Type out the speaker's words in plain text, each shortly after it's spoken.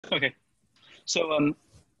Okay, so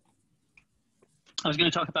I was going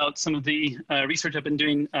to talk about some of the research I've been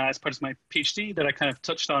doing as part of my PhD that I kind of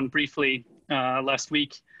touched on briefly last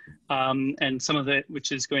week, and some of it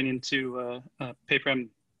which is going into a paper I'm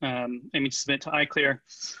aiming to submit to iClear.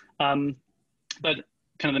 But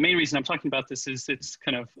kind of the main reason I'm talking about this is its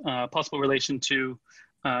kind of possible relation to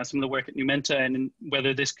some of the work at Numenta, and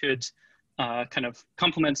whether this could kind of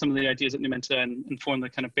complement some of the ideas at Numenta and form the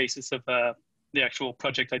kind of basis of the actual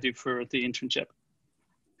project I do for the internship.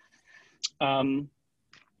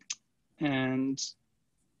 And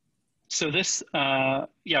so this,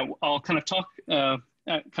 yeah, I'll kind of talk at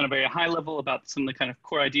kind of very high level about some of the kind of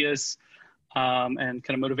core ideas and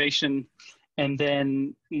kind of motivation, and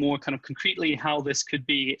then more kind of concretely how this could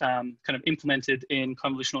be kind of implemented in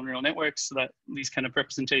convolutional neural networks, so that these kind of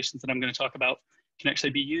representations that I'm going to talk about can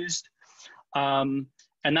actually be used.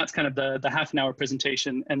 And that's kind of the half an hour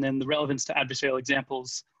presentation, and then the relevance to adversarial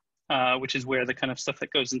examples, which is where the kind of stuff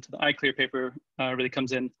that goes into the iClear paper really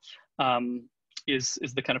comes in, is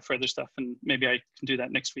the kind of further stuff. And maybe I can do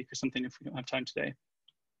that next week or something if we don't have time today.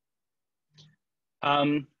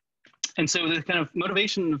 And so the kind of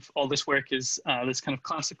motivation of all this work is this kind of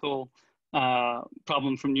classical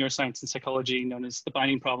problem from neuroscience and psychology known as the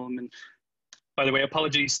binding problem. And by the way,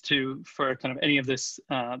 apologies for kind of any of this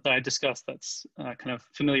that I discussed. That's kind of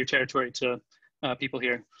familiar territory to people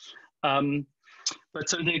here. But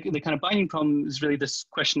so the kind of binding problem is really this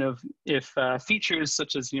question of if features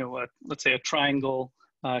such as, let's say a triangle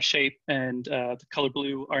shape and the color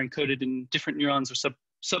blue are encoded in different neurons or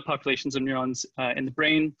subpopulations of neurons in the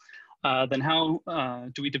brain, then how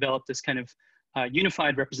do we develop this kind of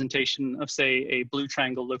unified representation of, say, a blue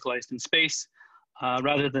triangle localized in space,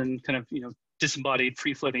 rather than kind of, disembodied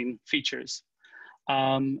free-floating features.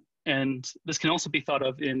 And this can also be thought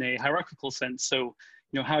of in a hierarchical sense. So,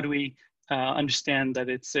 how do we understand that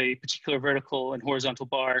it's a particular vertical and horizontal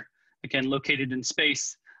bar, again, located in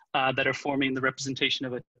space, that are forming the representation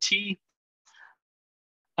of a T?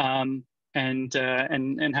 And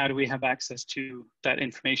how do we have access to that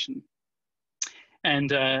information?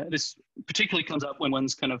 And this particularly comes up when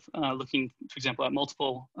one's kind of looking, for example, at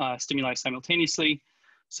multiple stimuli simultaneously.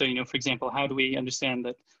 So, for example, how do we understand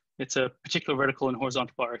that it's a particular vertical and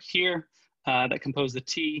horizontal bar here that compose the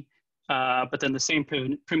T, but then the same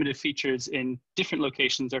primitive features in different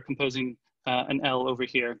locations are composing an L over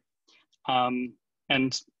here. And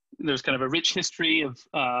there's kind of a rich history of,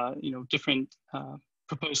 different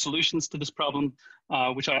proposed solutions to this problem,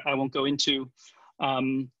 which I won't go into.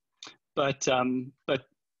 But kind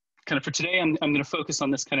of for today, I'm going to focus on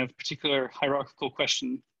this kind of particular hierarchical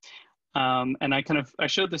question. And I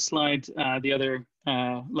showed this slide the other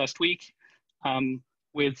last week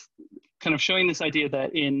with kind of showing this idea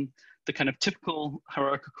that in the kind of typical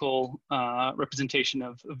hierarchical representation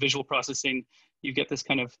of visual processing, you get this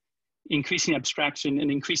kind of increasing abstraction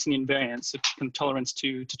and increasing invariance, so kind of tolerance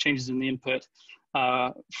to changes in the input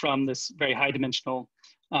from this very high dimensional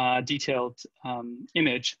detailed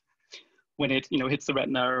image when it hits the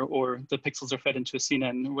retina or the pixels are fed into a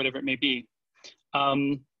CNN or whatever it may be.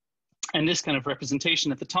 And this kind of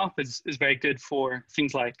representation at the top is very good for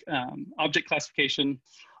things like object classification.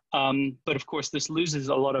 But of course, this loses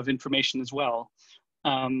a lot of information as well.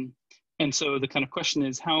 And so the kind of question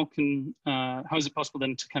is, how is it possible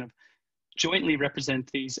then to kind of jointly represent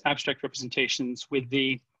these abstract representations with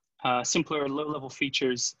the simpler low-level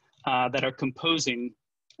features that are composing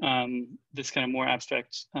this kind of more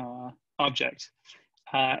abstract object?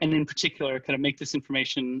 And in particular, kind of make this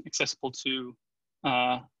information accessible to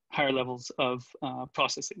higher levels of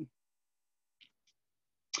processing.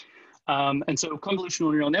 And so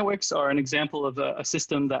convolutional neural networks are an example of a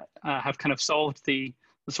system that have kind of solved the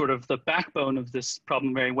sort of the backbone of this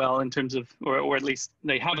problem very well in terms of, or at least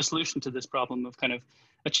they have a solution to this problem of kind of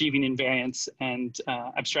achieving invariance and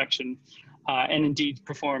abstraction, and indeed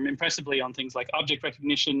perform impressively on things like object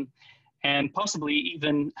recognition, and possibly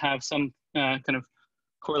even have some kind of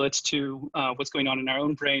correlates to what's going on in our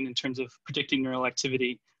own brain in terms of predicting neural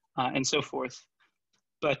activity and so forth.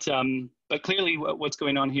 But clearly what's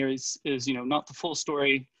going on here is not the full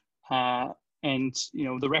story, and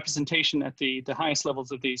the representation at the highest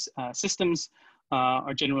levels of these systems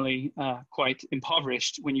are generally quite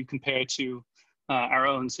impoverished when you compare to our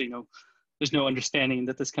own. So there's no understanding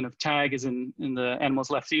that this kind of tag is in the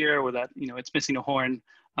animal's left ear, or that it's missing a horn,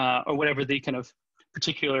 or whatever the kind of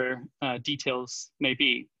particular details may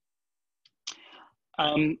be.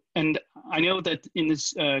 And I know that in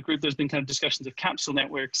this group, there's been kind of discussions of capsule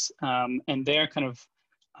networks and their kind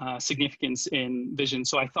of significance in vision.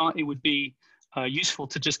 So I thought it would be useful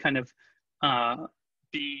to just kind of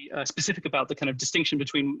be specific about the kind of distinction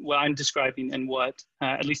between what I'm describing and what,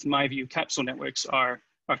 at least in my view, capsule networks are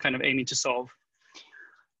kind of aiming to solve.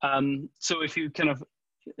 So if you kind of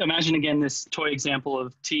imagine again this toy example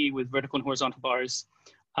of T with vertical and horizontal bars,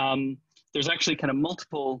 there's actually kind of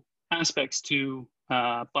multiple aspects to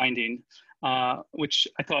binding, which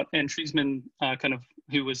I thought Anne Friesman,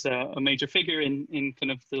 who was a major figure in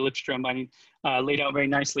kind of the literature on binding, laid out very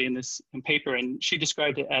nicely in this paper. And she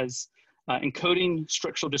described it as encoding,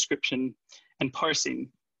 structural description, and parsing.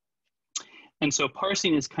 And so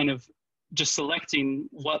parsing is kind of just selecting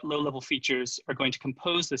what low-level features are going to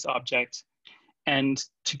compose this object, and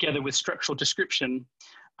together with structural description,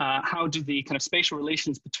 how do the kind of spatial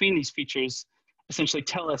relations between these features essentially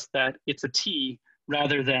tell us that it's a T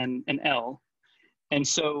rather than an L. And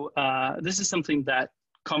so this is something that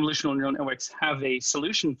convolutional neural networks have a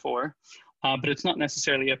solution for, but it's not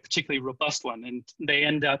necessarily a particularly robust one. And they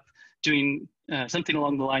end up doing something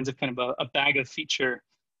along the lines of kind of a bag of feature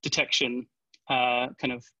detection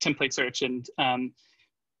kind of template search. And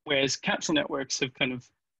whereas capsule networks have kind of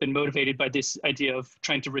been motivated by this idea of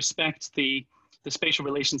trying to respect the spatial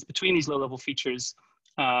relations between these low-level features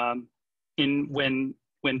when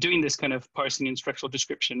doing this kind of parsing and structural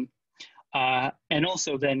description, and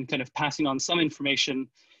also then kind of passing on some information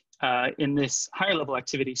in this higher level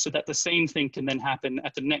activity so that the same thing can then happen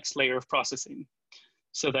at the next layer of processing.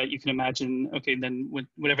 So that you can imagine, okay, then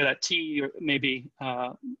whatever that T may be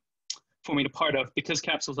forming a part of, because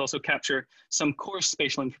capsules also capture some coarse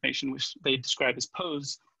spatial information, which they describe as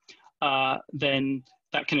pose, then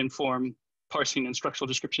that can inform parsing and structural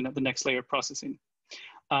description at the next layer of processing.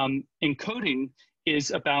 Encoding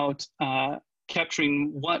is about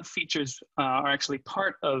capturing what features are actually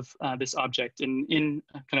part of this object in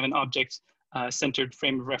kind of an object-centered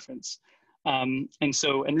frame of reference. And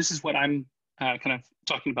this is what I'm kind of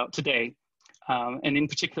talking about today. And in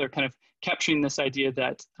particular, kind of capturing this idea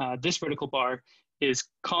that this vertical bar is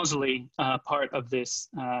causally part of this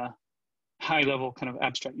high-level kind of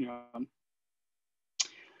abstract neuron.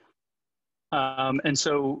 And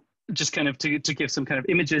so just kind of to give some kind of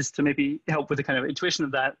images to maybe help with the kind of intuition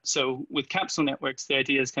of that. So with capsule networks, the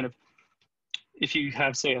idea is kind of, if you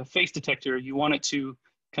have, say, a face detector, you want it to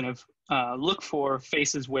kind of look for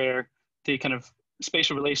faces where the kind of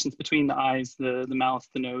spatial relations between the eyes, the mouth,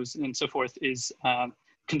 the nose, and so forth is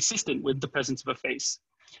consistent with the presence of a face.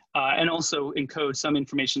 And also encode some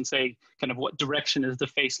information, say, kind of what direction is the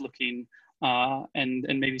face looking, and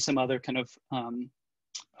maybe some other kind of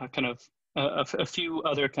a few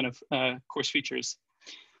other kind of coarse features.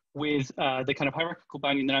 With the kind of hierarchical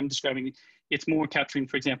binding that I'm describing, it's more capturing,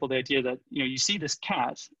 for example, the idea that you see this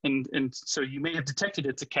cat, and so you may have detected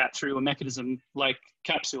it's a cat through a mechanism like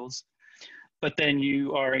capsules, but then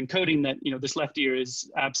you are encoding that this left ear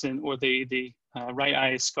is absent, or the right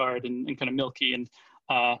eye is scarred and kind of milky, and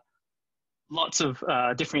lots of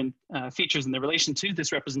different features in the relation to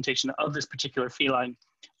this representation of this particular feline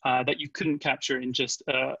that you couldn't capture in just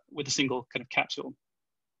with a single kind of capsule.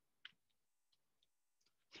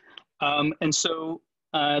 And so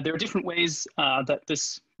there are different ways that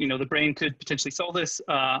this, the brain could potentially solve this.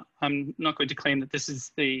 I'm not going to claim that this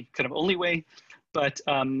is the kind of only way, but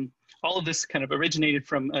all of this kind of originated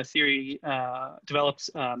from a theory developed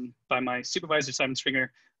by my supervisor, Simon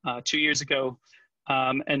Stringer, 2 years ago.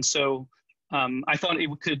 And so I thought it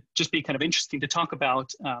could just be kind of interesting to talk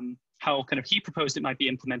about how kind of he proposed it might be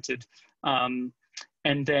implemented. And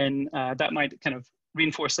then that might kind of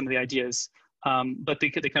reinforce some of the ideas. But the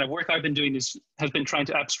kind of work I've been doing has been trying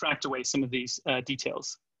to abstract away some of these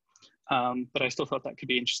details. But I still thought that could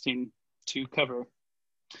be interesting to cover.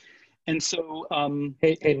 And so,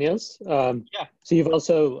 hey Niels. Yeah. So you've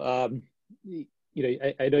also, I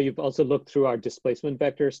know you've also looked through our displacement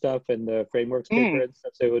vector stuff and the frameworks paper and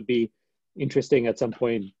stuff. So it would be interesting at some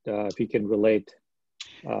point if you can relate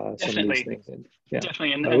some of these things. And, yeah.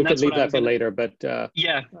 Definitely, and we could leave that for later. But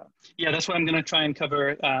yeah, that's what I'm going to try and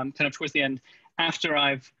cover kind of towards the end. After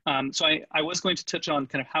I've, so I was going to touch on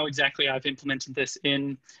kind of how exactly I've implemented this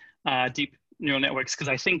in deep neural networks, because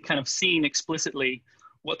I think kind of seeing explicitly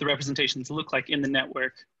what the representations look like in the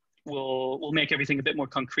network will make everything a bit more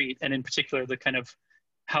concrete, and in particular the kind of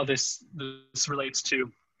how this relates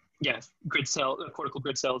to grid cell, cortical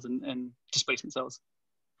grid cells and displacement cells.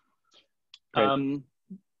 Right.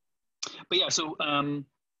 But yeah, so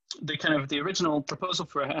the kind of the original proposal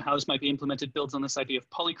for how this might be implemented builds on this idea of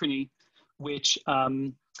polychrony, which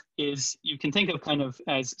is, you can think of kind of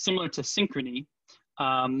as similar to synchrony,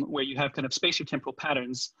 where you have kind of spatiotemporal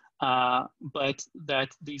patterns, but that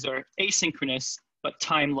these are asynchronous but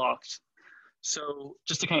time locked. So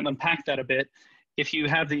just to kind of unpack that a bit, if you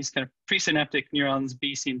have these kind of presynaptic neurons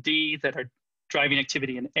B, C, and D that are driving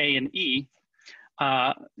activity in A and E,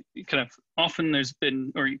 kind of often there's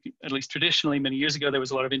been, or at least traditionally many years ago, there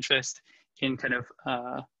was a lot of interest in kind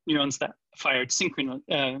of neurons that fired in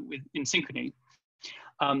synchrony.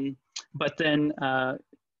 But then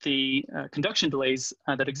the conduction delays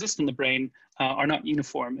that exist in the brain are not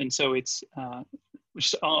uniform. And so it's,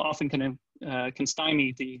 which often kind of can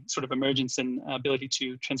stymie the sort of emergence and ability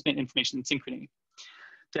to transmit information in synchrony.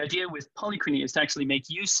 The idea with polychrony is to actually make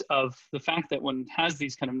use of the fact that one has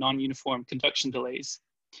these kind of non-uniform conduction delays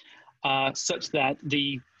such that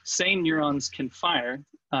the same neurons can fire.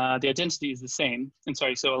 The identity is the same. And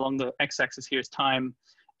sorry, so along the x-axis here is time,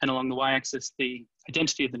 and along the y-axis, the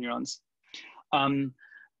identity of the neurons.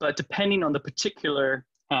 But depending on the particular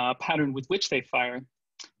pattern with which they fire,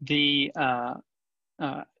 the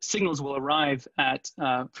signals will arrive at,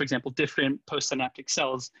 for example, different postsynaptic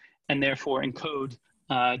cells, and therefore encode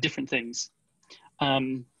different things.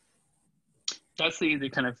 That's the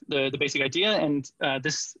kind of the basic idea, and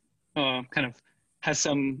this kind of has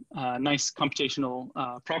some nice computational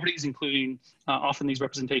properties, including often these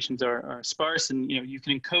representations are sparse, and you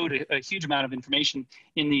can encode a huge amount of information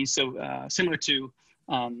in these. So similar to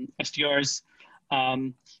SDRs,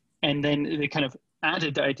 and then they kind of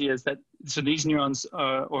added the ideas that so these neurons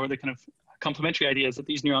or the kind of complementary ideas that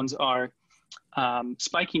these neurons are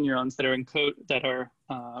spiking neurons that are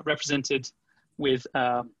represented with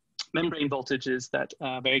membrane voltages that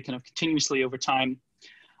vary kind of continuously over time.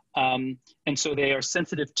 And so they are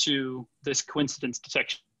sensitive to this coincidence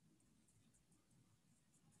detection.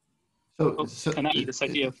 So and that this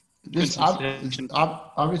idea of this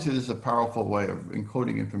obviously this is a powerful way of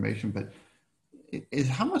encoding information, but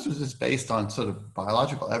how much is this based on sort of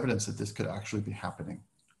biological evidence that this could actually be happening?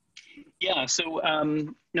 Yeah, so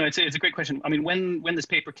no, it's a great question. I mean, when this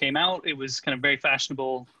paper came out, it was kind of very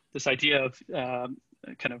fashionable. This idea of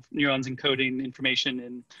kind of neurons encoding information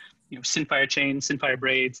in synfire chains, synfire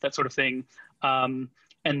braids, that sort of thing. And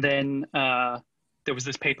then there was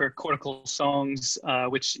this paper, Cortical Songs,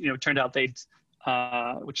 which turned out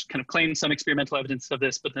which kind of claimed some experimental evidence of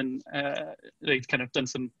this, but then they'd kind of done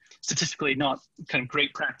some statistically not kind of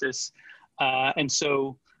great practice. And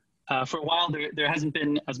so for a while, there hasn't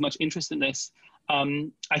been as much interest in this.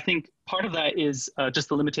 I think part of that is just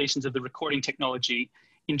the limitations of the recording technology.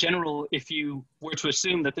 In general, if you were to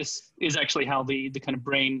assume that this is actually how the kind of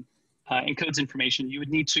brain encodes information, you would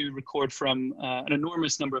need to record from an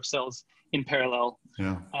enormous number of cells in parallel.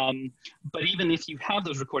 Yeah. But even if you have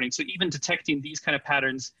those recordings, so even detecting these kind of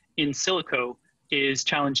patterns in silico is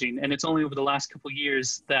challenging. And it's only over the last couple of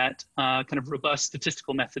years that kind of robust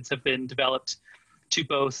statistical methods have been developed to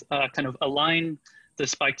both kind of align the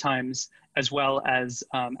spike times as well as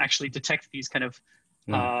actually detect these kind of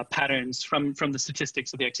patterns from the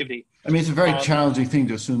statistics of the activity. I mean, it's a very challenging thing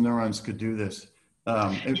to assume neurons could do this.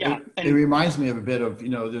 It reminds me of a bit of,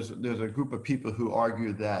 there's a group of people who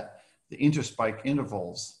argue that the interspike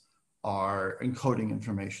intervals are encoding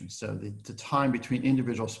information. So the time between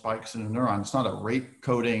individual spikes in a neuron, it's not a rate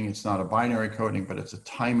coding, it's not a binary coding, but it's a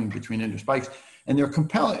timing between interspikes. And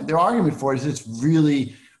their argument for it is it's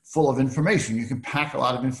really full of information. You can pack a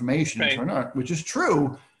lot of information into a neuron, which is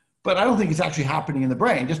true, but I don't think it's actually happening in the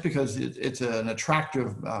brain just because it's an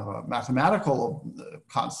attractive mathematical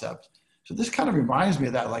concept. So this kind of reminds me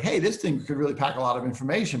of that, like, hey, this thing could really pack a lot of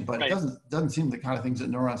information, but it doesn't seem the kind of things that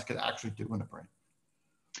neurons could actually do in the brain.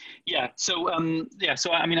 Yeah. So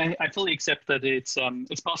So I mean, I fully accept that it's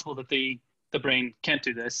possible that the brain can't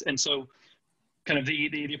do this, and so kind of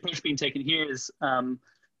the approach being taken here is or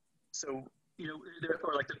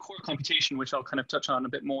like the core computation, which I'll kind of touch on a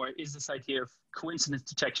bit more, is this idea of coincidence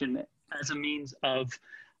detection as a means of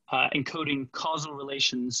encoding causal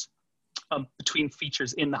relations between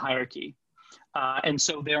features in the hierarchy. And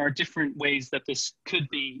so there are different ways that this could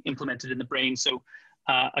be implemented in the brain. So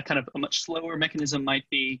a kind of a much slower mechanism might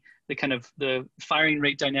be the firing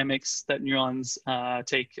rate dynamics that neurons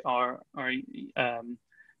take are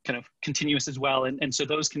kind of continuous as well. And so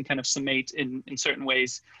those can kind of summate in certain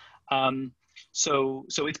ways. So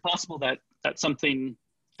it's possible that something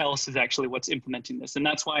else is actually what's implementing this. And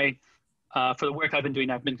that's why for the work I've been doing,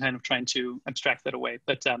 I've been kind of trying to abstract that away.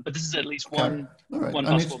 But this is at least one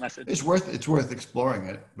possible method. It's worth exploring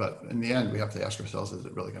it, but in the end, we have to ask ourselves: is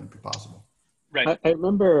it really going to be possible? Right. I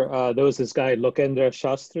remember there was this guy Lokendra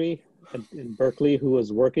Shastri in Berkeley who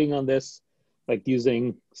was working on this, like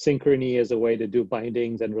using synchrony as a way to do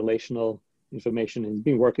bindings and relational information. And he's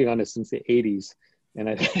been working on it since the 80s,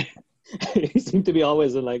 and He seemed to be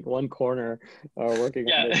always in like one corner, working on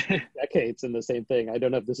Yeah. this decades in the same thing. I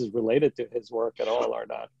don't know if this is related to his work at all or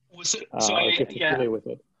not. Or if you're familiar with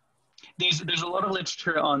it. There's a lot of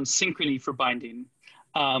literature on synchrony for binding,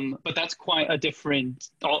 but that's quite a different.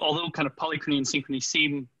 Although kind of polychrony and synchrony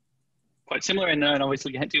seem quite similar, and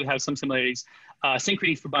obviously do have some similarities.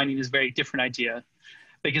 Synchrony for binding is a very different idea,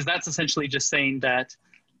 because that's essentially just saying that,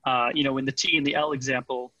 in the T and the L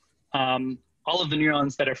example, all of the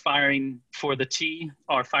neurons that are firing for the T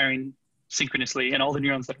are firing synchronously, and all the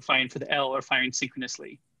neurons that are firing for the L are firing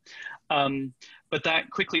synchronously. But that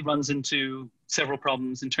quickly runs into several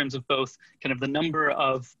problems in terms of both kind of the number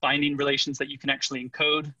of binding relations that you can actually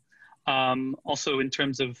encode, also in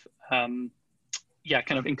terms of, kind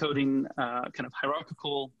of encoding kind of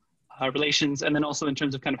hierarchical relations, and then also in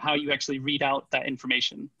terms of kind of how you actually read out that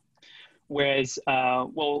information. Whereas,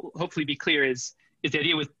 what hopefully be clear is the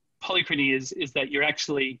idea with polychrony is that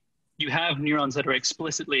you have neurons that are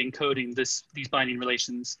explicitly encoding these binding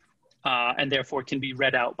relations, and therefore can be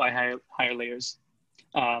read out by higher layers.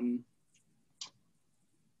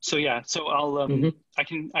 So I'll I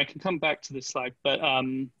can come back to this slide, but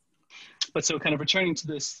so kind of returning to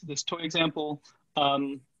this toy example,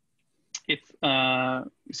 if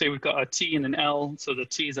say we've got a T and an L, so the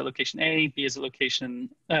T is at location A, B is at location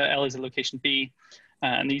L is at location B,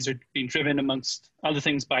 and these are being driven amongst other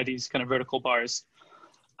things by these kind of vertical bars.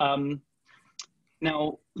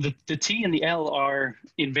 Now, the T and the L are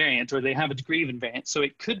invariant, or they have a degree of invariance. So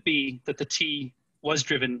it could be that the T was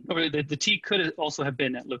driven, or the T could also have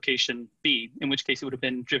been at location B, in which case it would have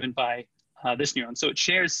been driven by this neuron. So it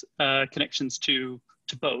shares connections to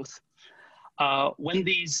both. When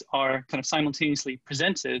these are kind of simultaneously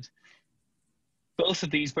presented, both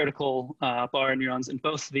of these vertical bar neurons and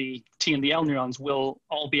both the T and the L neurons will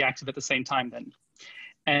all be active at the same time then.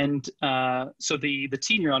 And so the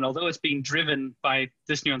T neuron, although it's being driven by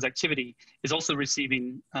this neuron's activity, is also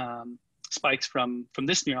receiving spikes from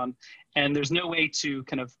this neuron. And there's no way to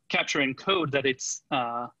kind of capture and code that it's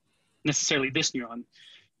necessarily this neuron.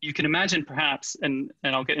 You can imagine perhaps, and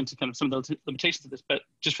I'll get into kind of some of the limitations of this, but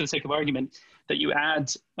just for the sake of argument, that you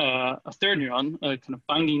add a third neuron, a kind of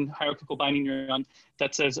hierarchical binding neuron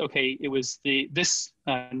that says, okay, it was this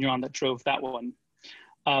neuron that drove that one.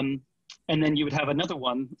 And then you would have another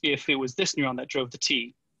one if it was this neuron that drove the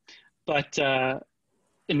T. But the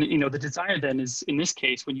desire then is, in this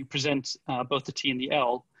case, when you present both the T and the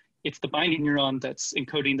L, it's the binding neuron that's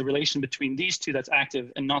encoding the relation between these two that's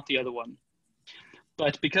active and not the other one.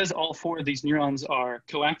 But because all four of these neurons are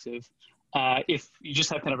coactive, if you just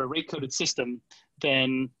have kind of a rate-coded system,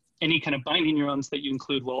 then any kind of binding neurons that you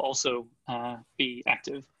include will also be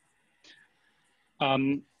active.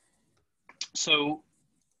 So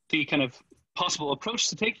the kind of possible approach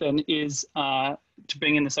to take then is to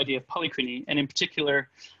bring in this idea of polychrony, and in particular,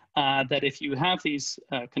 that if you have these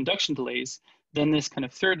conduction delays, then this kind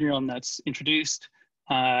of third neuron that's introduced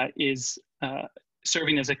is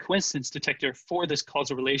serving as a coincidence detector for this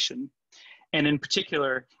causal relation, and in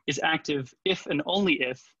particular is active if and only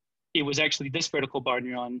if it was actually this vertical bar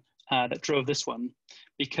neuron that drove this one,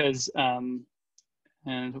 because, and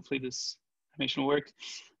hopefully this animation will work,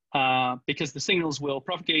 because the signals will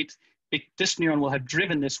propagate, this neuron will have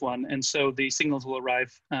driven this one, and so the signals will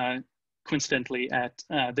arrive coincidentally at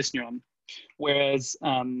this neuron. Whereas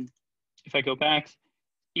if I go back,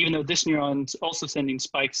 even though this neuron's also sending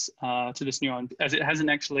spikes to this neuron, as it hasn't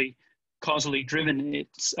actually causally driven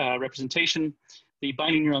its representation, the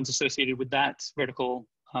binding neurons associated with that vertical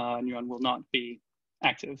neuron will not be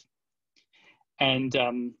active. And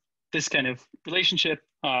this kind of relationship,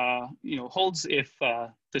 holds if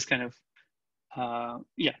this kind of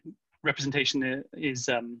representation is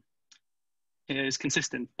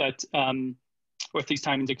consistent, but or if these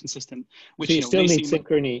timings are consistent. Which, so you still need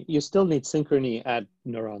synchrony. You still need synchrony at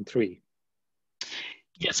neuron 3.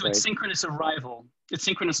 Yeah, so right? It's synchronous arrival. It's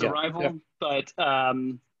synchronous arrival, but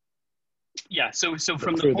so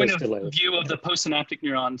from the point of view of the postsynaptic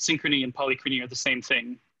neuron, synchrony and polychrony are the same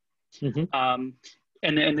thing. Mm-hmm.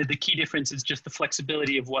 And the key difference is just the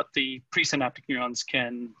flexibility of what the presynaptic neurons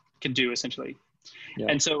can do, essentially. Yeah.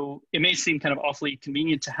 And so it may seem kind of awfully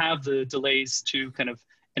convenient to have the delays to kind of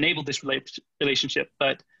enable this relationship,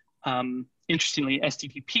 but interestingly,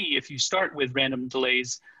 STDP, if you start with random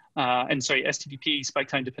delays, STDP, spike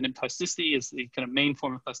time dependent plasticity, is the kind of main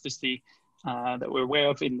form of plasticity that we're aware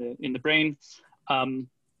of in the brain.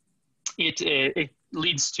 It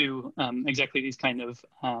leads to exactly these kind of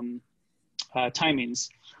timings,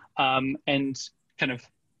 and kind of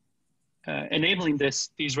enabling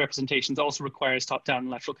these representations also requires top-down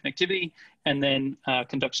lateral connectivity and then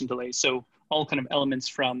conduction delays. So all kind of elements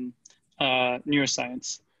from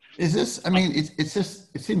neuroscience. Is this, I mean, it's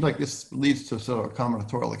just, it seems like this leads to sort of a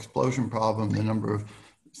combinatorial explosion problem, the number of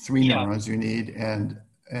three neurons you need, and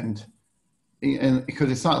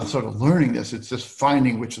because it's not sort of learning this, it's just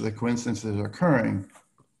finding which of the coincidences are occurring.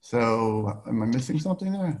 So am I missing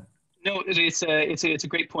something there? No, it's a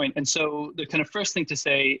great point. And so the kind of first thing to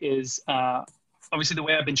say is, obviously the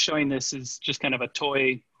way I've been showing this is just kind of a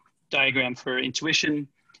toy diagram for intuition.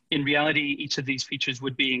 In reality, each of these features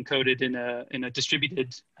would be encoded in a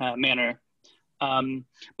distributed manner.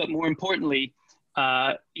 But more importantly,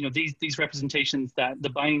 you know, these representations that the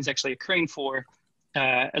binding is actually occurring for,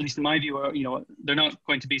 at least in my view, are, you know, they're not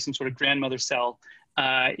going to be some sort of grandmother cell.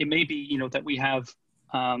 It may be, you know, that we have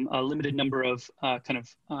a limited number of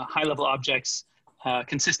high-level objects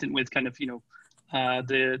consistent with kind of, you know,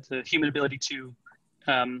 the human ability to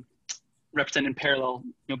represent in parallel,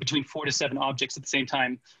 you know, between 4 to 7 objects at the same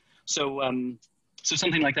time. So, so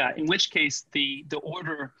something like that. In which case, the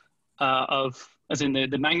order as in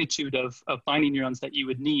the magnitude of binding neurons that you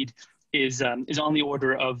would need is on the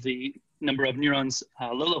order of the number of neurons,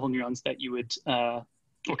 low-level neurons that you would, or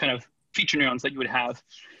kind of feature neurons that you would have.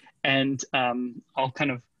 And I'll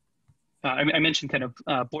kind of, I mentioned kind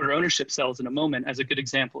of border ownership cells in a moment as a good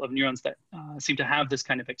example of neurons that seem to have this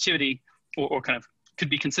kind of activity or kind of could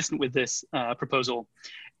be consistent with this proposal.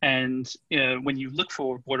 And when you look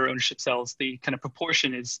for border ownership cells, the kind of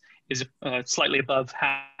proportion is slightly above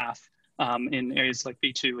half in areas like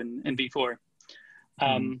B2 and B4.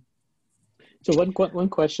 So one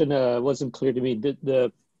question wasn't clear to me.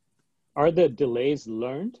 Are the delays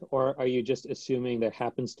learned, or are you just assuming there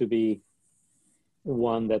happens to be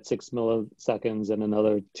one that's 6 milliseconds and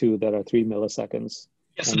another 2 that are 3 milliseconds?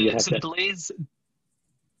 Yeah, so the delays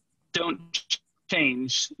don't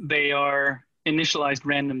change. They are initialized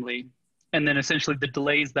randomly. And then essentially the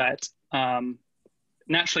delays that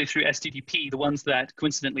naturally through STDP, the ones that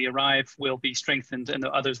coincidentally arrive will be strengthened and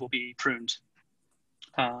the others will be pruned.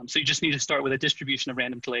 So you just need to start with a distribution of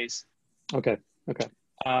random delays. Okay.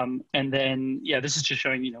 And then, yeah, this is just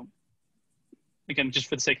showing, you know, again, just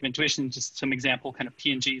for the sake of intuition, just some example kind of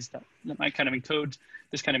PNGs that might kind of encode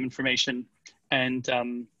this kind of information. And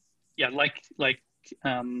yeah, like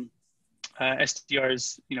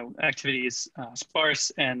SDR's, you know, activity is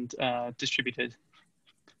sparse and distributed.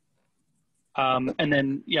 And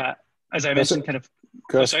then, yeah, as I mentioned, kind of.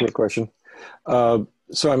 Can I ask you a question?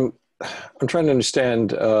 So I'm trying to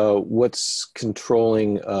understand what's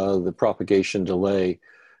controlling the propagation delay,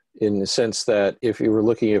 in the sense that if you were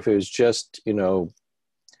looking, if it was just, you know,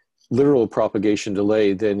 literal propagation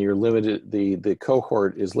delay, then you're limited, the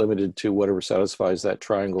cohort is limited to whatever satisfies that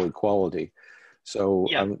triangle equality. So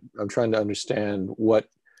yeah. I'm trying to understand what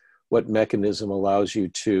mechanism allows you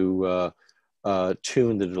to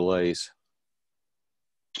tune the delays.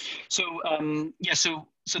 So yeah, so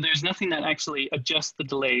there's nothing that actually adjusts the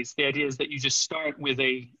delays. The idea is that you just start with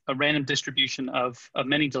a random distribution of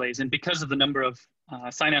many delays, and because of the number of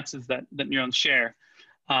synapses that neurons share,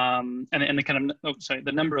 and the kind of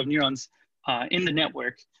the number of neurons in the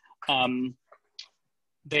network,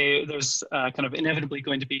 there's kind of inevitably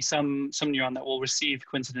going to be some neuron that will receive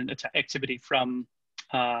coincident activity from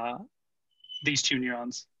these 2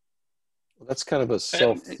 neurons. Well, that's kind of a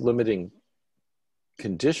self-limiting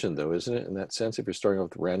condition, though, isn't it, in that sense, if you're starting off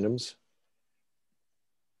with randoms?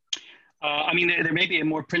 I mean, there may be a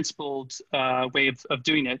more principled way of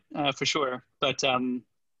doing it, for sure, but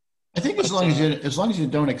I think as long as you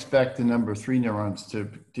don't expect the number of 3 neurons to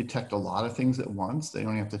detect a lot of things at once, they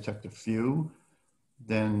only have to detect a few,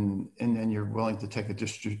 and then you're willing to take a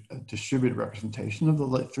distributed representation of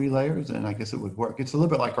the 3 layers, and I guess it would work. It's a little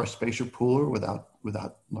bit like our spatial pooler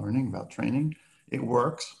without learning, without training. It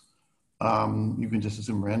works. You can just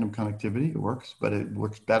assume random connectivity. It works, but it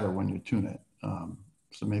works better when you tune it.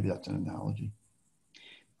 So maybe that's an analogy.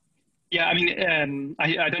 Yeah, I mean,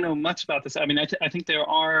 I don't know much about this. I mean, I think there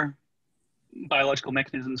are biological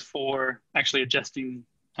mechanisms for actually adjusting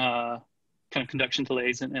kind of conduction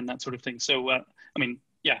delays and that sort of thing. So, I mean,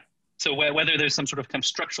 yeah. So whether there's some sort of kind of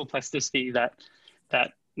structural plasticity that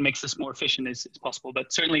makes this more efficient is possible,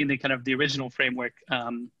 but certainly in the kind of the original framework,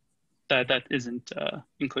 that isn't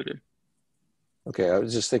included. Okay, I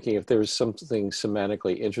was just thinking if there was something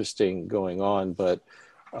semantically interesting going on, but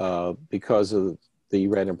because of the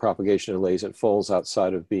random propagation delays, it falls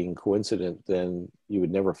outside of being coincident, then you would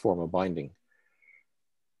never form a binding.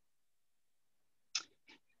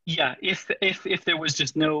 Yeah, if there was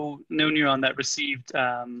just no neuron that received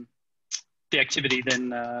the activity, then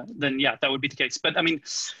yeah, that would be the case. But I mean,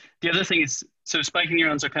 the other thing is, so spiking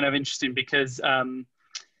neurons are kind of interesting because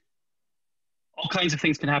all kinds of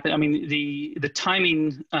things can happen. I mean, the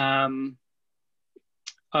timing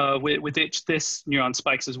with which this neuron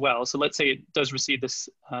spikes as well. So let's say it does receive this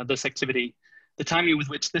this activity. The timing with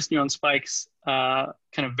which this neuron spikes kind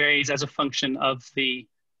of varies as a function of the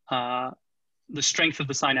strength of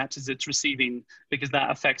the synapses it's receiving, because that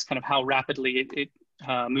affects kind of how rapidly it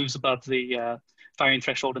moves above the firing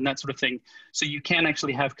threshold and that sort of thing. So you can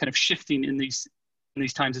actually have kind of shifting in these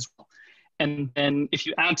times as well. And then if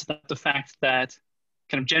you add to that the fact that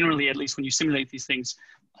kind of generally, at least when you simulate these things,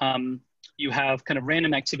 you have kind of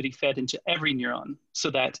random activity fed into every neuron, so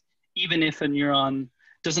that even if a neuron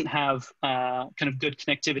doesn't have kind of good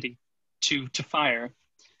connectivity to fire,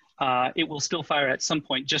 it will still fire at some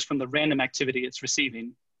point just from the random activity it's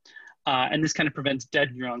receiving. And this kind of prevents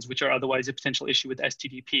dead neurons, which are otherwise a potential issue with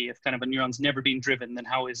STDP. If kind of a neuron's never been driven, then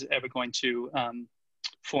how is it ever going to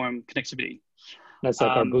form connectivity? That's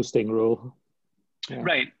like our boosting rule. Yeah.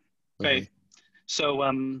 Right, right. So,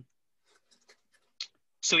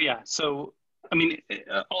 so I mean,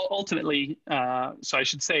 ultimately, so I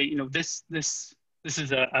should say, you know, this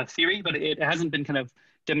is a theory, but it hasn't been kind of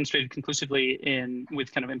demonstrated conclusively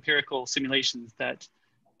with kind of empirical simulations that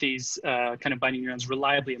these kind of binding neurons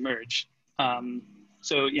reliably emerge.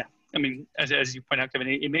 So yeah, I mean, as you point out, Kevin,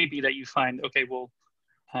 it may be that you find, okay, well,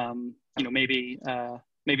 you know, maybe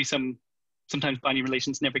sometimes binding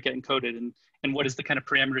relations never get encoded, and what is the kind of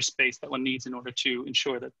parameter space that one needs in order to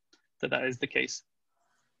ensure that is the case.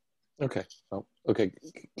 Okay. Oh, okay.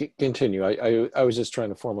 Continue. I was just trying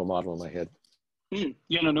to form a model in my head.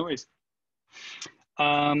 Yeah, no worries.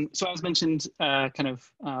 So as mentioned, kind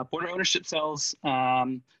of border ownership cells are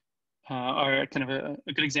kind of a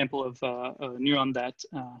good example of a neuron that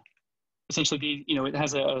essentially, you know, it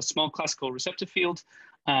has a small classical receptive field,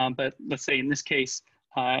 but let's say in this case,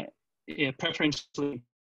 preferentially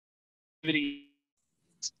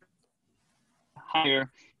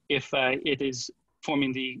higher if it is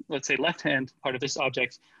forming the, let's say, left-hand part of this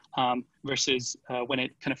object, versus when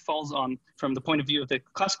it kind of falls on, from the point of view of the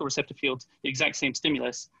classical receptive field, the exact same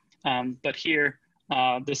stimulus. But here,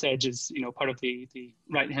 this edge is, you know, part of the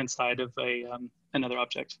right-hand side of another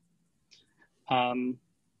object. But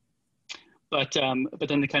then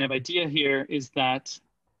the kind of idea here is that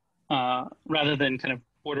rather than kind of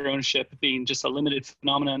border ownership being just a limited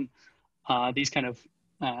phenomenon, these kind of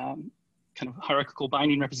hierarchical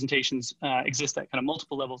binding representations exist at kind of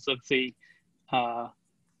multiple levels of the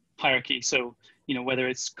hierarchy. So, you know, whether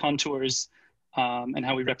it's contours and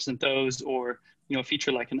how we represent those, or, you know, a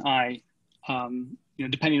feature like an eye, you know,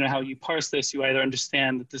 depending on how you parse this, you either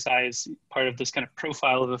understand that this eye is part of this kind of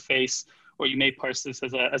profile of a face, or you may parse this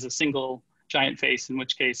as a single giant face, in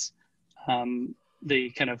which case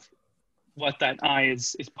the kind of what that eye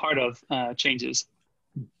is part of changes.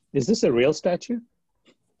 Is this a real statue?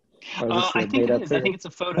 I think it is. I think it's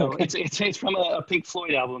a photo. Okay. It's from a Pink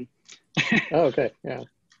Floyd album. Oh, okay. Yeah.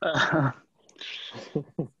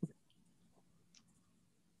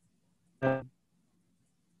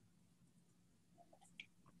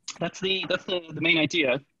 That's the main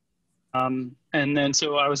idea. And then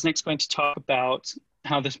so I was next going to talk about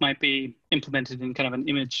how this might be implemented in kind of an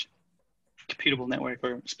image computable network,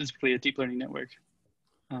 or specifically a deep learning network.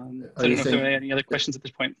 So I don't know if there are any other questions at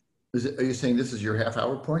this point. Are you saying this is your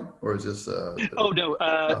half-hour point, or is this? Oh no.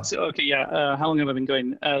 Oh. So okay, yeah. How long have I been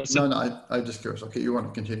going? No. I'm just curious. Okay, you want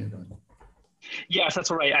to continue going? Yes, that's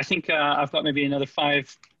all right. I think I've got maybe another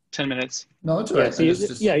 5-10 minutes. No, it's all right.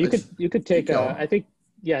 You could take. I think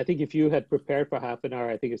if you had prepared for half an hour,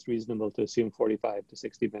 I think it's reasonable to assume 45 to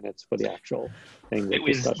 60 minutes for the actual thing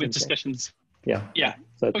with discussions. Yeah. Yeah.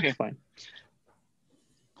 So that's fine.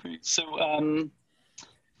 Great. So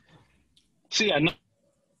yeah.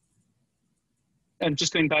 I'm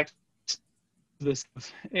just going back to this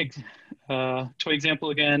toy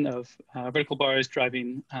example again of vertical bars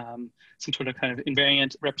driving some sort of kind of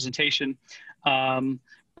invariant representation.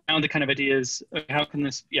 Now the kind of idea is, how can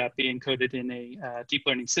this be encoded in a deep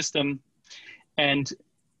learning system? And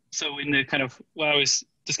so in the kind of what I was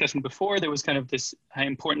discussing before, there was kind of this high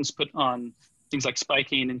importance put on things like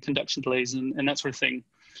spiking and conduction delays and that sort of thing.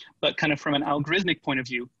 But kind of from an algorithmic point of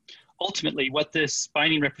view, ultimately what this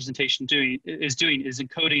binding representation is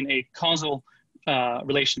encoding a causal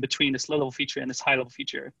relation between this low-level feature and this high-level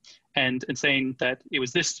feature, and saying that it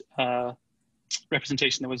was this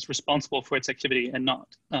representation that was responsible for its activity and not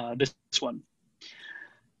this one.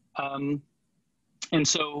 And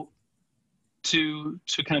so to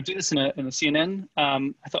kind of do this in a CNN,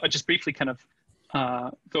 I thought I'd just briefly kind of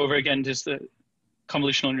go over again just the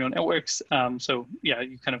convolutional neural networks. So yeah,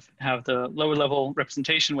 you kind of have the lower level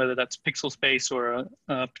representation, whether that's pixel space or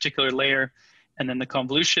a particular layer, and then the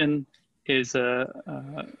convolution, is a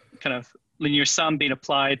kind of linear sum being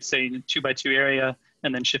applied, say in a 2x2 area,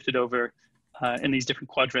 and then shifted over in these different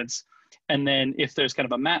quadrants. And then if there's kind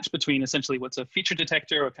of a match between essentially what's a feature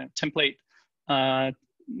detector or kind of template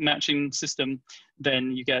matching system,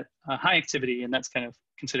 then you get a high activity, and that's kind of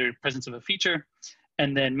considered presence of a feature.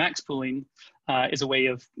 And then max pooling is a way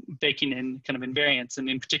of baking in kind of invariance, and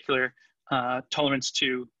in particular, tolerance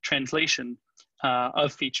to translation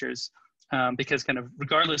of features, because kind of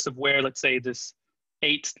regardless of where, let's say, this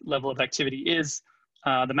 8 level of activity is,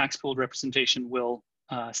 the max pooled representation will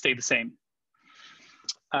stay the same.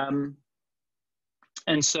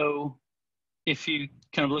 And so if you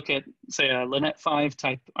kind of look at, say, a Linnet 5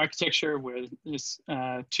 type architecture where there's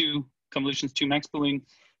 2 convolutions, 2 max pooling,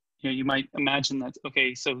 you might imagine that,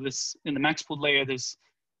 okay, so this in the max pooled layer, it's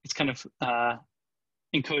kind of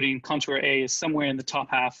encoding contour A is somewhere in the top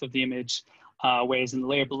half of the image, whereas in the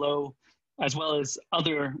layer below, as well as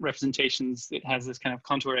other representations, it has this kind of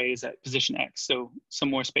contour A is at position X, so some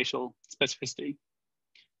more spatial specificity.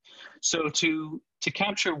 So to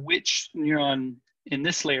capture which neuron in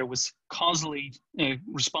this layer was causally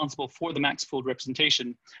responsible for the max pooled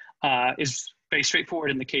representation is very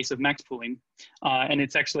straightforward in the case of max pooling. And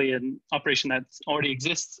it's actually an operation that already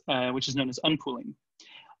exists, which is known as unpooling.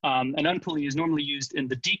 And unpooling is normally used in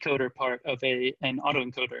the decoder part of an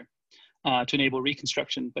autoencoder to enable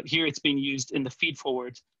reconstruction. But here it's being used in the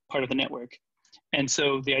feed-forward part of the network. And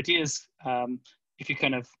so the idea is, if you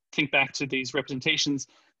kind of think back to these representations,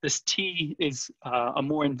 this T is a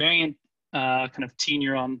more invariant kind of T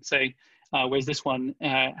neuron, say, whereas this one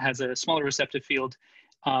has a smaller receptive field.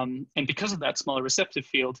 And because of that smaller receptive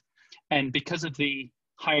field, and because of the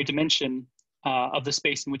higher dimension of the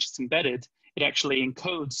space in which it's embedded, it actually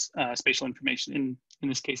encodes spatial information. In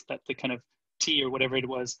this case, that the kind of T or whatever it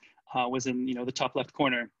was in the top left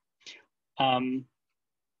corner. And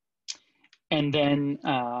then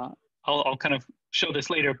I'll kind of show this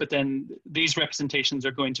later, but then these representations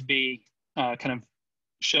are going to be kind of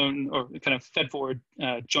shown or kind of fed forward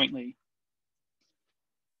jointly.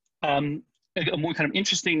 A more kind of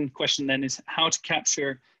interesting question then is how to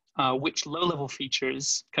capture which low-level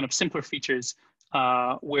features, kind of simpler features,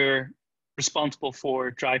 were responsible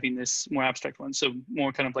for driving this more abstract one. So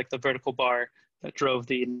more kind of like the vertical bar that drove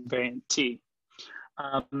the invariant T.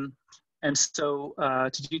 And so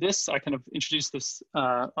to do this, I kind of introduced this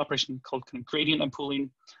operation called kind of gradient unpooling,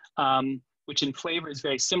 which in flavor is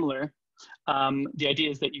very similar. The idea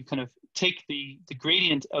is that you kind of take the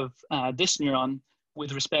gradient of this neuron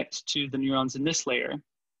with respect to the neurons in this layer.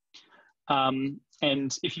 And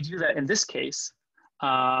if you do that in this case,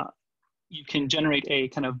 you can generate a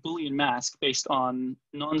kind of Boolean mask based on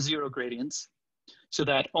non-zero gradients, so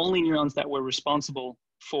that only neurons that were responsible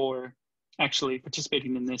for actually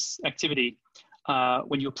participating in this activity,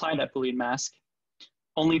 when you apply that Boolean mask,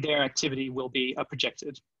 only their activity will be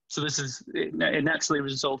projected. So it naturally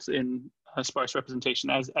results in a sparse representation,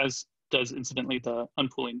 as does incidentally the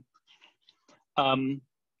unpooling.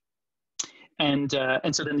 And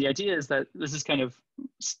so then the idea is that this is kind of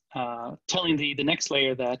telling the next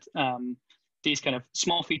layer that these kind of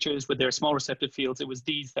small features with their small receptive fields, it was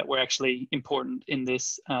these that were actually important in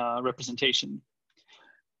this representation.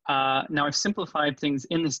 Now I've simplified things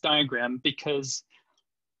in this diagram because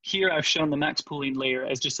here I've shown the max pooling layer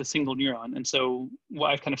as just a single neuron. And so what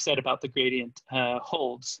I've kind of said about the gradient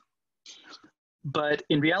holds. But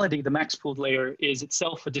in reality, the max pooled layer is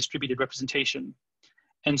itself a distributed representation.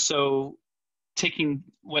 And so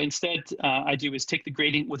what instead I do is take the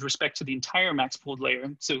gradient with respect to the entire max pooled layer.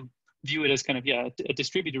 So view it as kind of, a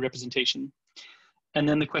distributed representation. And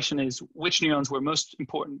then the question is, which neurons were most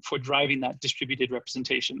important for driving that distributed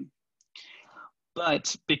representation?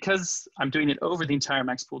 But because I'm doing it over the entire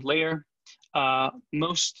max pooled layer,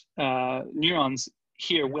 most neurons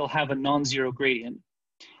here will have a non-zero gradient.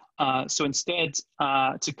 So instead,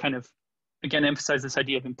 to kind of, again, emphasize this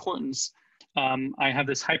idea of importance, I have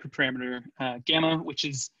this hyperparameter gamma, which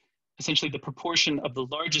is essentially the proportion of the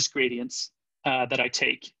largest gradients that I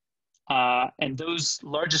take. And those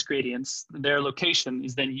largest gradients, their location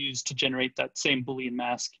is then used to generate that same Boolean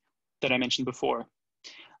mask that I mentioned before.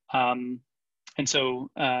 And so,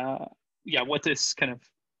 what this kind of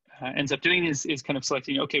ends up doing is kind of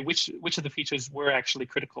selecting, okay, which of the features were actually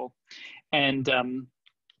critical. And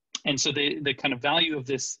so the kind of value of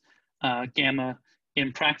this gamma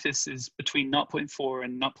in practice is between 0.4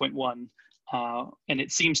 and 0.1. And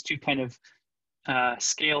it seems to kind of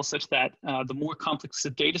scale such that the more complex the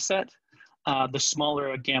data set, the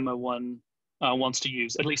smaller a gamma one wants to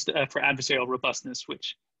use, at least for adversarial robustness,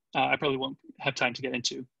 which I probably won't have time to get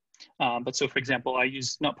into. But so, for example, I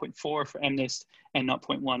use 0.4 for MNIST and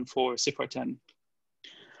 0.1 for CIFAR10,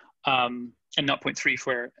 and 0.3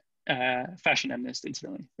 for fashion MNIST,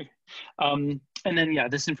 incidentally. And then, yeah,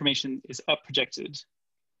 this information is up projected,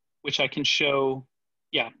 which I can show,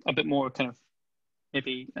 yeah, a bit more kind of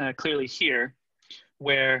maybe clearly here,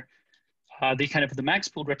 where the max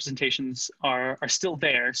pooled representations are still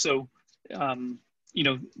there. So, you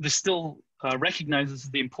know, this still recognizes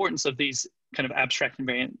the importance of these kind of abstract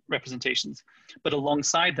invariant representations, but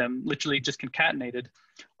alongside them, literally just concatenated,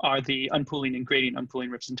 are the unpooling and gradient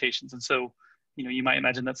unpooling representations. And so, you know, you might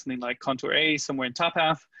imagine that's something like contour A somewhere in top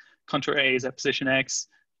half, contour A is at position X,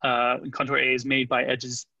 and contour A is made by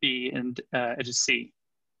edges B and edges C.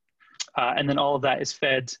 And then all of that is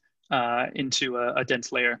fed into a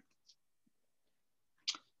dense layer.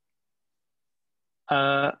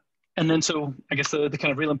 And then, so I guess the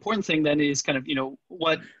kind of real important thing then is kind of, you know,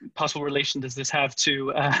 what possible relation does this have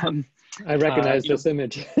to I recognize this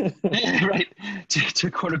image. right, to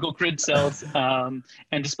cortical grid cells and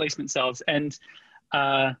displacement cells. And,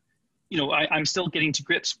 you know, I'm still getting to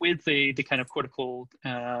grips with the kind of cortical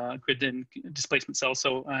grid and displacement cells.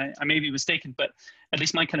 So I may be mistaken, but at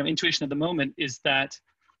least my kind of intuition at the moment is that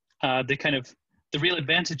the real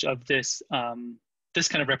advantage of this this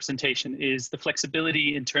kind of representation is the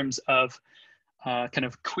flexibility in terms of kind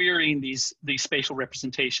of querying these spatial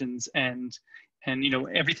representations and you know,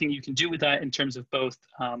 everything you can do with that in terms of both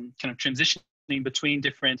kind of transitioning between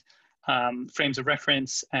different frames of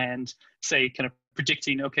reference and say kind of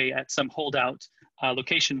predicting, okay, at some holdout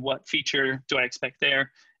location, what feature do I expect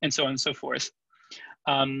there, and so on and so forth.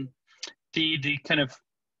 The kind of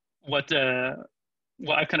what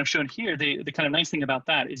I've kind of shown here, the kind of nice thing about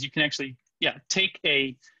that is you can actually, yeah, take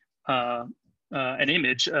an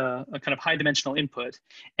image, a kind of high dimensional input,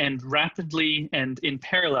 and rapidly and in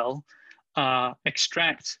parallel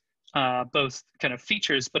extract both kind of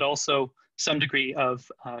features, but also some degree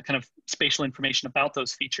of kind of spatial information about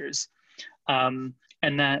those features. And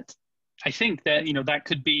that, I think that, you know, that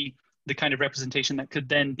could be the kind of representation that could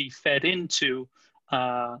then be fed into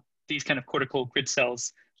these kind of cortical grid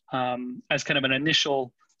cells as kind of an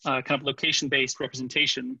initial kind of location-based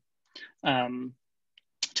representation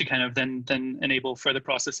to kind of then enable further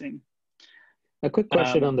processing. A quick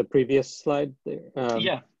question on the previous slide there.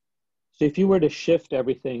 Yeah. So if you were to shift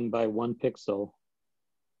everything by 1 pixel,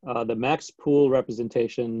 the max pool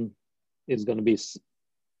representation is going to be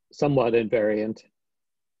somewhat invariant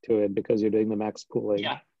to it because you're doing the max pooling.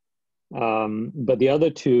 Yeah. But the other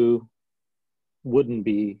two wouldn't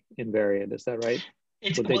be invariant. Is that right?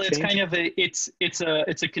 It's kind of it's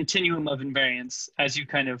a continuum of invariance as you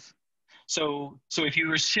kind of, so if you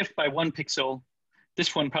were to shift by 1 pixel,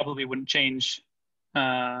 this one probably wouldn't change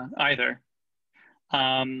either.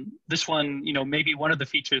 This one, you know, maybe one of the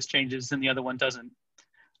features changes and the other one doesn't.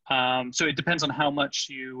 So it depends on how much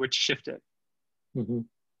you were to shift it. Mm-hmm.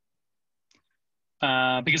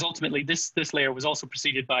 Because ultimately this layer was also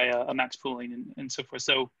preceded by a max pooling and so forth.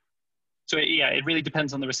 So yeah, it really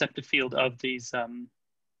depends on the receptive field of these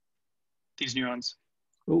neurons.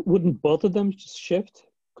 Wouldn't both of them just shift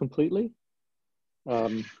completely?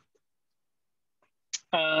 So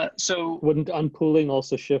wouldn't unpooling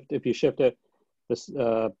also shift if you shift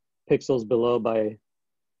the pixels below by?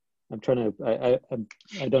 I'm trying to. I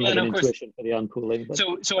don't have an intuition for the unpooling. But.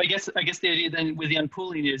 So I guess the idea then with the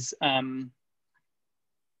unpooling is.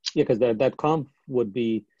 Yeah, because that conf would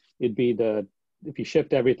be, it'd be if you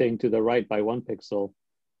shift everything to the right by 1 pixel,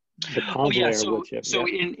 the conf layer would shift. So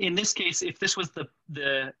in this case, if this was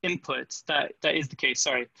the input, that is the case.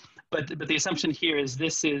 Sorry, but the assumption here is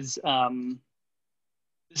this is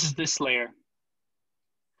this layer,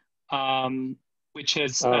 which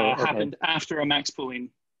has happened after a max pooling.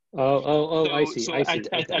 I see. So I see.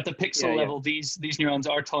 At the pixel level, these neurons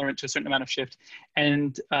are tolerant to a certain amount of shift,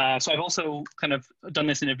 and so I've also kind of done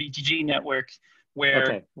this in a VGG network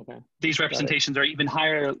where these representations are even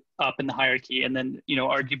higher up in the hierarchy, and then, you know,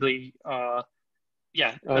 arguably,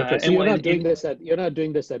 yeah. So you're not doing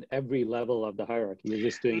this at every level of the hierarchy. You're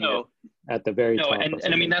just doing it at the very top.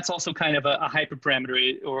 And I mean that's also kind of a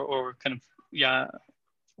hyperparameter or kind of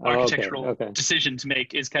architectural decision to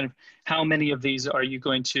make, is kind of how many of these are you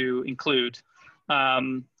going to include.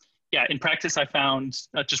 Yeah, in practice I found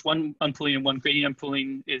just one unpooling and one gradient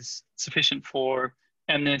unpooling is sufficient for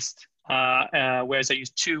MNIST, whereas I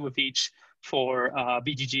used 2 of each for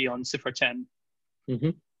VGG on CIFAR10.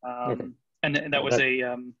 Mm-hmm. And that was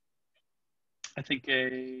I think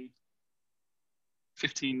a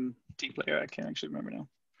 15 deep layer. I can't actually remember now.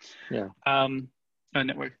 Yeah.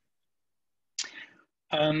 Network.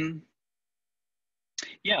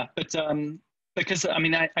 Yeah, but because I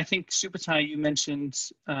mean, I think Supertai, you mentioned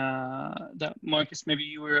that, Marcus, maybe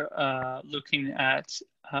you were looking at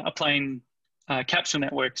applying capsule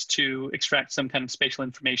networks to extract some kind of spatial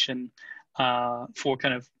information for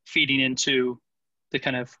kind of feeding into the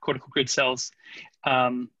kind of cortical grid cells. But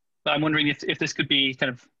I'm wondering if this could be kind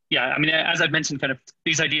of, yeah, I mean, as I've mentioned, kind of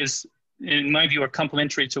these ideas, in my view, are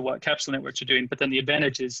complementary to what capsule networks are doing, but then the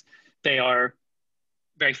advantage is they are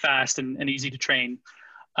very fast and easy to train.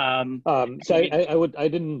 So I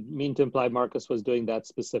didn't mean to imply Marcus was doing that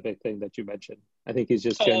specific thing that you mentioned. I think he's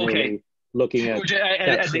just generally looking at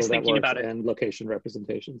capsule networks and location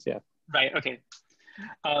representations. Yeah. Right. Okay.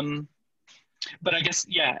 But I guess,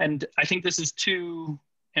 yeah, and I think this is too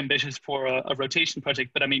ambitious for a rotation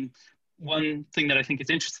project. But I mean, one thing that I think is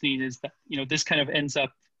interesting is that, you know, this kind of ends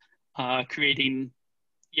up creating,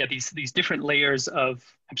 yeah, these different layers of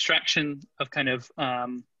abstraction of kind of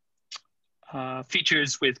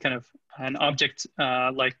features with kind of an object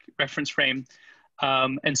like reference frame.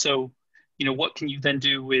 And so, you know, what can you then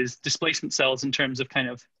do with displacement cells in terms of kind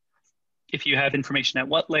of, if you have information at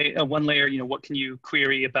one layer, you know, what can you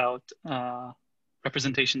query about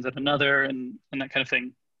representations at another and that kind of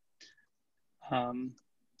thing.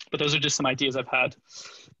 But those are just some ideas I've had.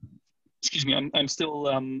 Excuse me, I'm still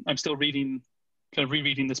reading, kind of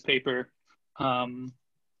rereading this paper.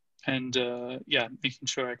 And yeah, making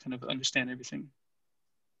sure I kind of understand everything.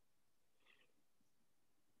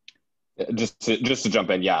 Just to jump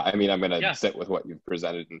in, yeah. I mean, I'm gonna sit with what you've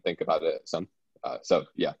presented and think about it some. So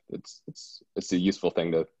yeah, it's a useful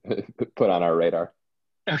thing to put on our radar.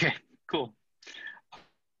 Okay, cool.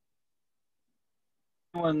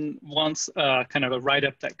 Anyone wants kind of a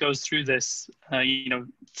write-up that goes through this, you know,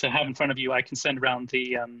 to have in front of you, I can send around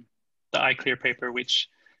the iClear paper, which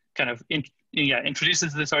kind of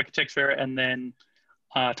introduces this architecture and then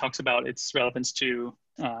talks about its relevance to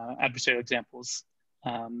adversarial examples.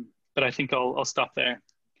 But I think I'll stop there.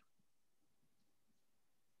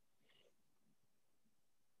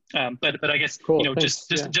 But I guess, cool, you know,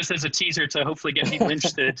 just as a teaser to hopefully get people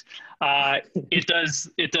interested, it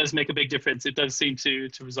does make a big difference. It does seem to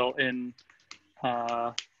result in,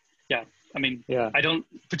 yeah. I mean, I don't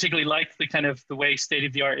particularly like the kind of the way state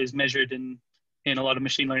of the art is measured in a lot of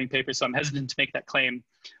machine learning papers, so I'm hesitant to make that claim.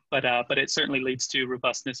 But it certainly leads to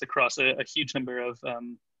robustness across a huge number of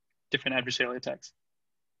different adversarial attacks.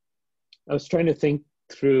 I was trying to think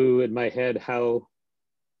through in my head how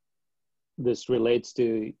this relates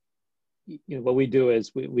to, you know, what we do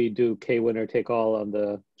is we do k-winner take all on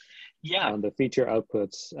the feature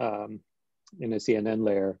outputs in a CNN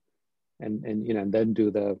layer, and you know, and then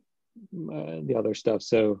do the other stuff.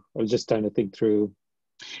 So I was just trying to think through.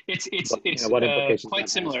 It's what implications quite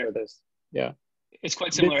similar for this. Yeah, it's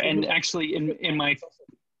quite similar, and actually in my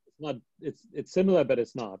it's similar, but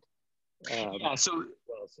it's not. Yeah.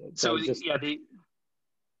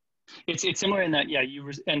 It's similar in that, yeah, you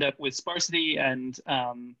end up with sparsity and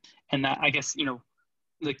that, I guess, you know,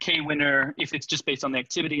 the k-winner, if it's just based on the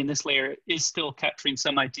activity in this layer, is still capturing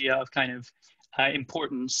some idea of kind of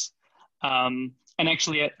importance. And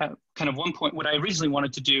actually at kind of one point, what I originally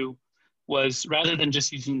wanted to do was, rather than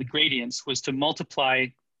just using the gradients, was to multiply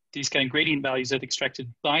these kind of gradient values that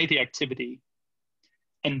extracted by the activity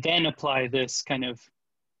and then apply this kind of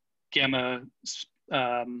gamma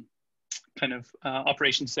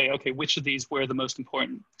operation to say, okay, which of these were the most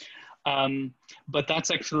important? But that's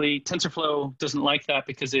actually, TensorFlow doesn't like that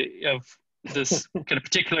because of this kind of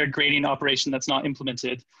particular gradient operation that's not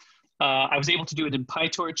implemented. I was able to do it in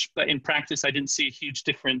PyTorch, but in practice, I didn't see a huge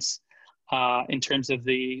difference in terms of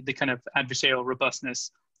the kind of adversarial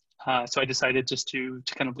robustness. So I decided just to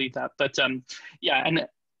kind of leave that. But yeah, and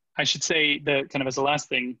I should say that kind of as a last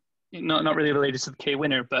thing, not really related to the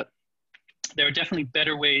k-winner, but there are definitely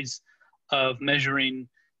better ways of measuring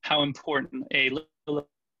how important a little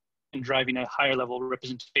in driving a higher level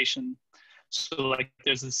representation. So like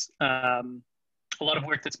there's this, a lot of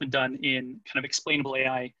work that's been done in kind of explainable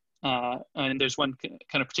AI. And there's one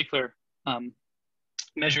kind of particular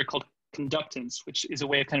measure called conductance, which is a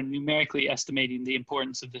way of kind of numerically estimating the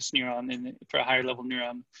importance of this neuron for a higher level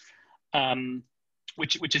neuron,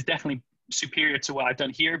 which is definitely superior to what I've done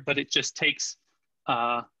here, but it just takes,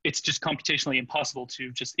 it's just computationally impossible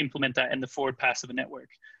to just implement that in the forward pass of a network.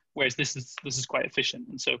 Whereas this is quite efficient,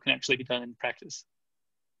 and so can actually be done in practice.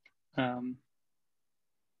 And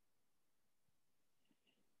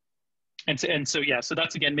so yeah, so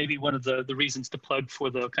that's again maybe one of the reasons to plug for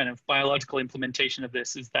the kind of biological implementation of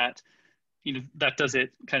this, is that, you know, that does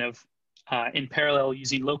it kind of in parallel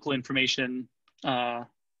using local information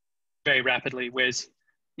very rapidly. Whereas,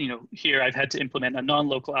 you know, here I've had to implement a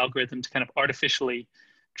non-local algorithm to kind of artificially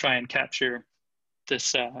try and capture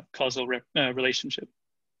this causal relationship.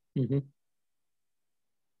 Mm-hmm.